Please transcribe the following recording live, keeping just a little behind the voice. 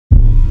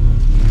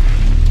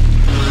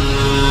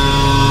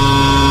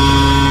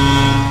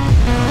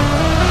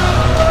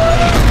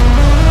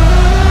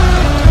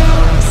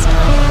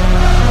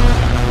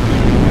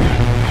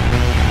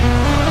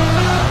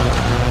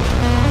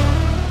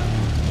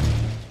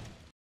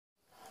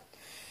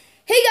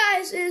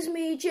guys, it's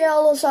me,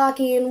 JL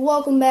Osaki, and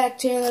welcome back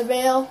to another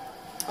video.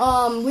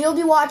 We'll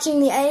be watching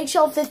the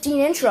NHL 15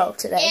 intro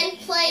today. And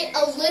play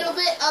a little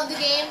bit of the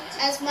game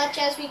as much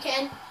as we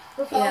can.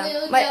 We're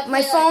probably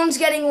my phone's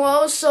getting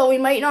low, so we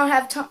might not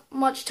have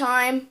much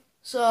time.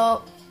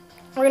 So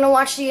we're gonna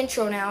watch the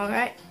intro now,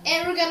 alright?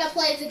 And we're gonna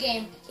play the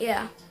game.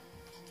 Yeah.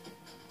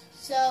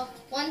 So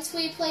once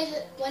we play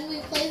the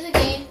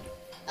game,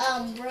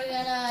 we're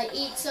gonna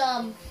eat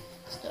some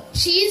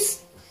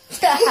cheese.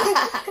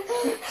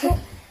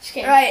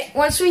 Alright,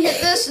 once we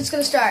hit this, it's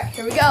gonna start.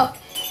 Here we go.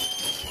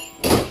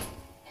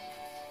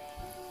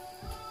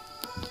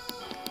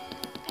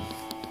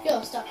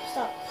 Yo, stop.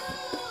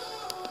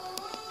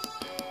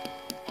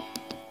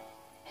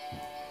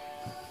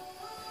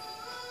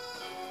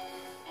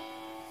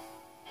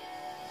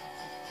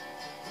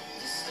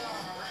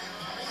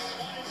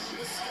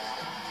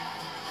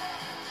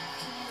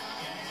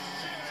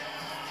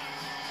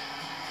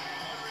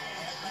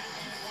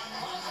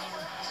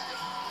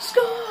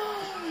 Score!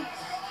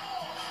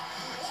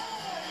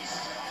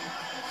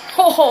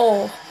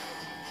 Oh!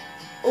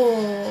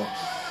 Oh!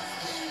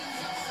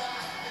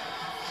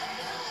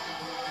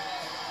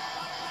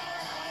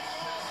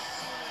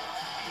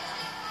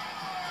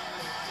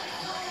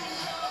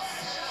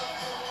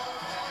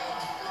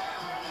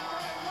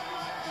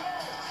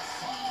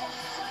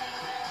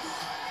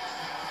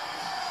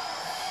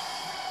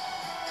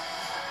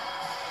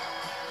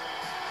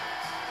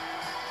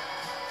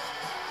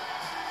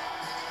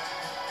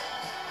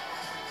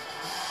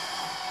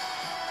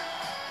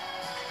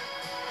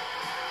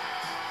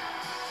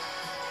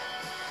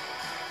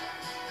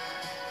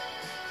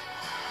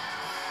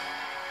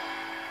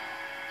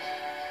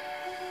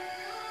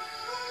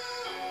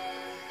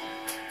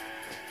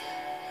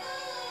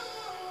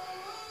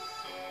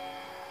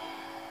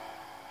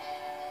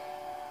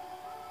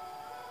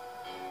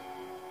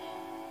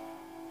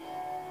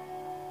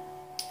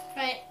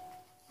 Right,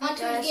 on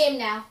to the game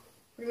now.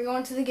 We're gonna go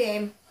into the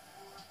game.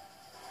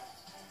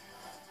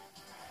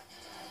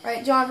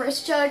 Right, John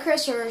versus each other,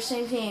 Chris, or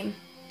same team?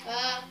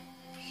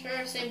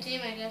 Sure, same team,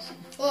 I guess.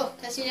 Oh,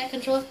 can I see that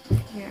controller?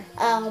 Here.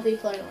 I'll be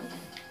player one.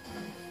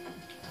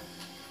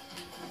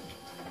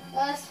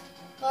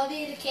 Will it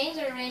be the Kings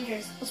or the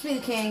Rangers? Let's be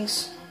the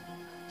Kings.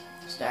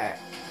 Start.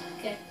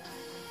 Okay.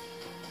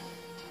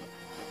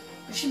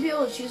 We should be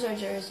able to choose our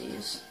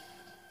jerseys.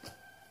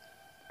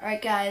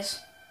 Alright, guys.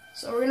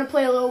 So we're going to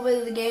play a little bit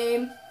of the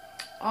game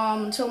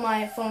until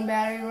my phone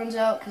battery runs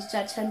out, because it's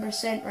at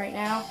 10% right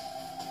now.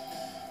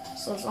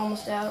 So it's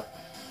almost out.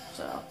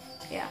 So,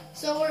 yeah.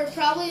 So we're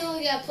probably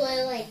only going to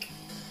play like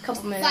A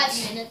couple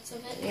minutes. 5 minutes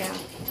of it. Yeah,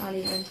 not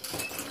even.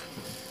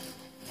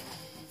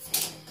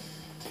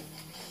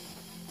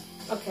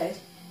 Okay.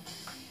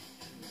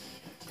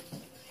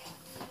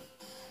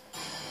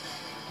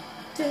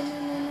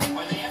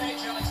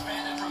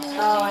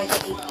 Oh, I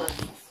hate this.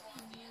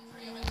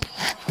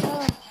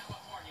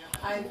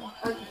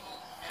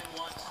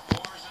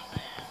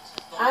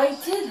 I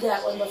did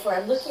that one before.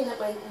 I'm looking at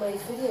my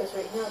videos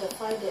right now to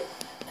find it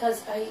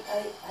because I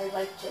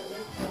like Jenny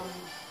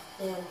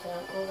and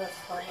oh, that's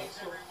fun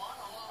too.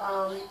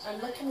 I'm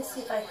looking to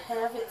see if I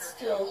have it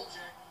still.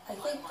 I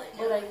think that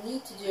what I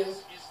need to do,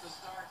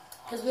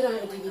 because we don't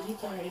have a DVD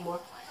player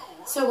anymore,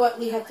 so what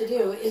we have to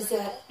do is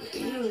that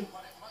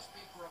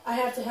I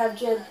have to have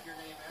Jen.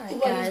 Alright,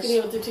 guys.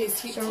 So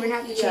we're going to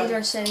have to change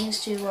our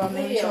settings to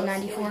NHL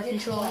 94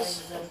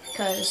 controls,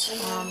 because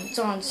it's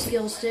on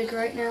skill stick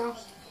right now.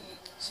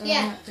 So we're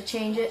going to have to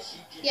change it.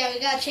 Yeah, we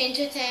got to change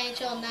it to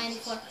NHL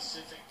 94.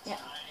 Yeah.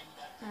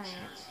 Alright.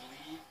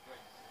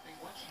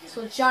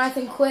 So it's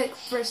Jonathan Quick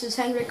versus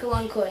Henrik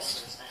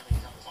Lundqvist.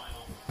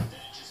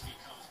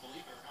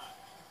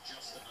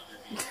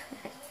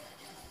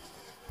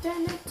 They're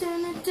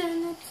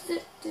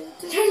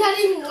not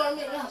even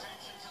warming up.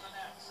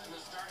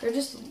 They're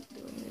just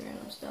doing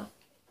random stuff.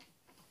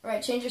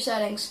 Alright, change your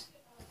settings.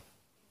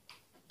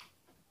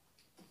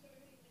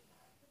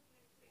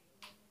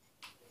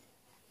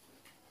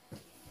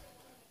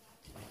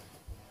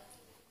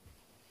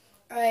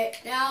 Alright,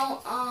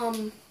 now,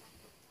 I'm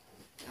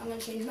gonna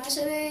change my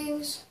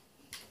settings.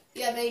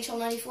 You have NHL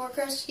 94,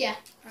 Chris? Yeah.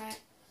 Alright.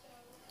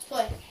 Let's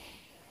play.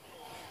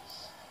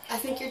 I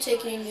think you're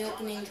taking the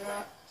opening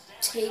draw.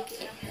 Take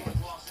it.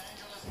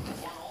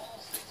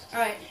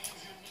 Alright.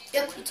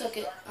 Yep, you took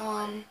it.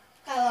 I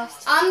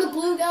lost. I'm the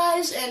blue,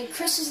 guys, and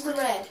Chris is the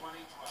red.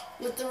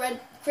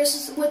 Chris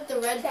is with the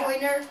red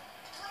pointer,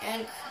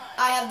 and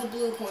I have the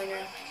blue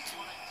pointer.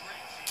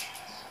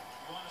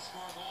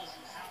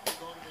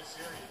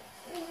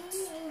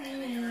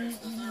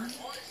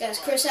 Yes,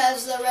 Chris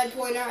has the red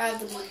pointer, I have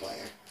the blue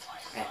pointer.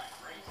 Alright.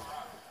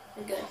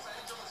 We're good.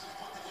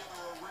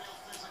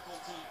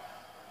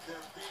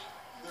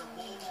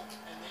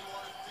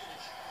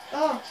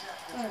 Oh.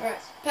 Alright,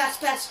 pass.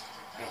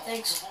 Alright,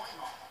 thanks.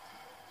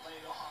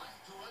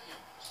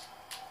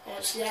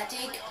 See that,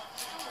 Deke?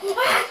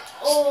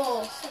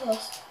 Oh, So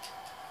close.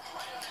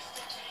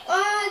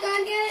 Oh, I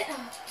gotta get it. Oh.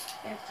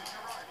 Yeah.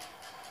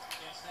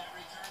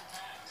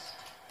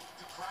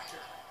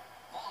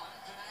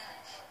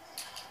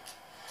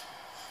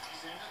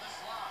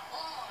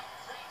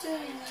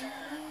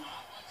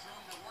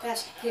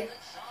 Pass here.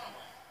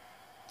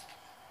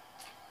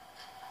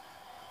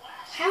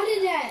 How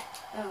did that?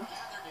 Oh.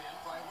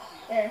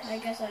 There, I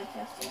guess I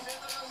passed it.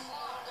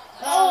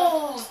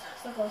 Oh!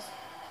 So close.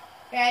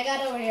 Yeah, I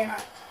got over here.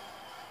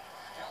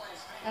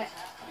 Alright.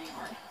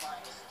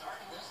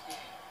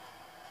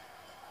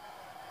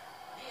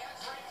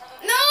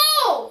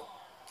 No!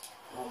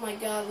 Oh my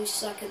god, we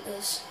suck at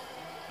this.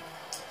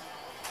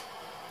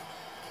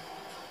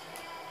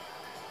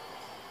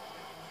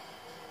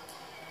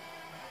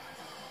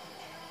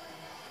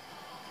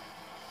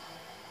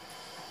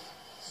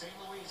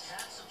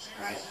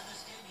 Alright.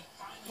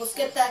 Let's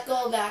get that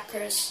goal back,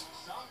 Chris.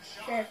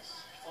 Sure.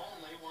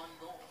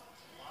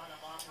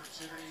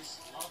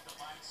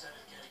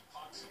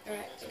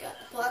 Alright, we got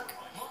the puck.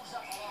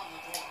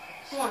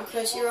 Come on,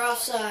 Chris, you're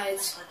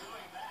offsides.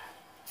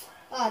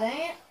 Oh,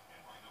 dang it.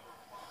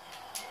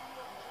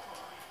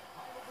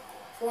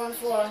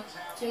 4-on-4,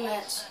 2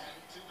 minutes.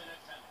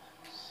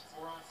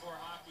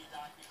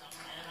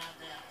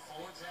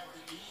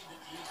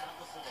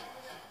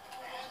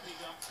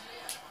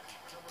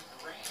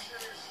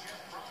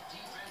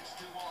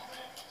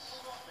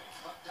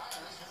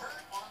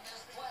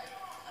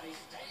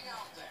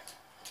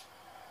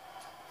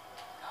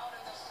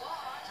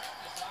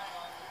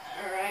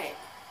 Alright.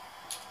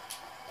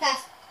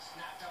 Pass.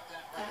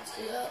 Pass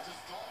it up.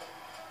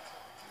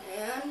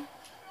 And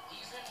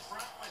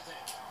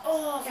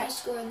oh, if I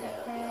scored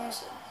that, that would be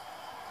awesome.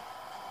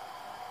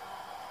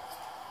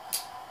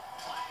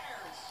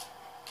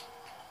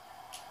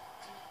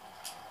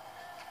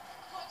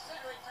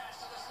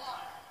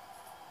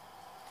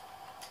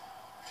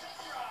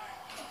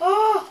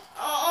 Oh!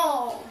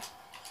 Oh!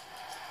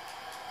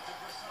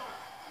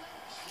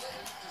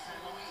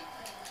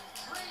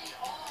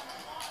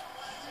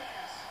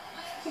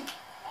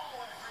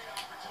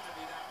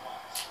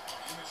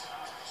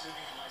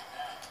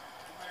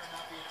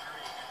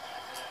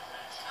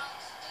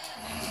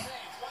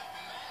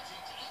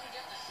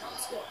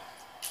 Let's go.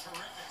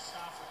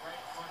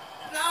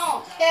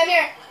 No! Get him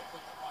here.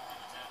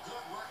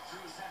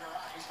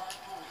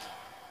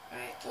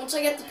 Alright, once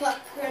I get the puck,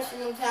 Chris, I'm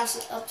going to pass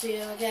it up to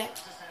you, okay?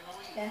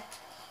 Okay.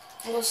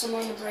 I'll go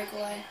somewhere to break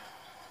away.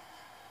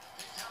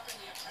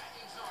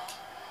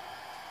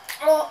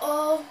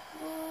 Uh-oh.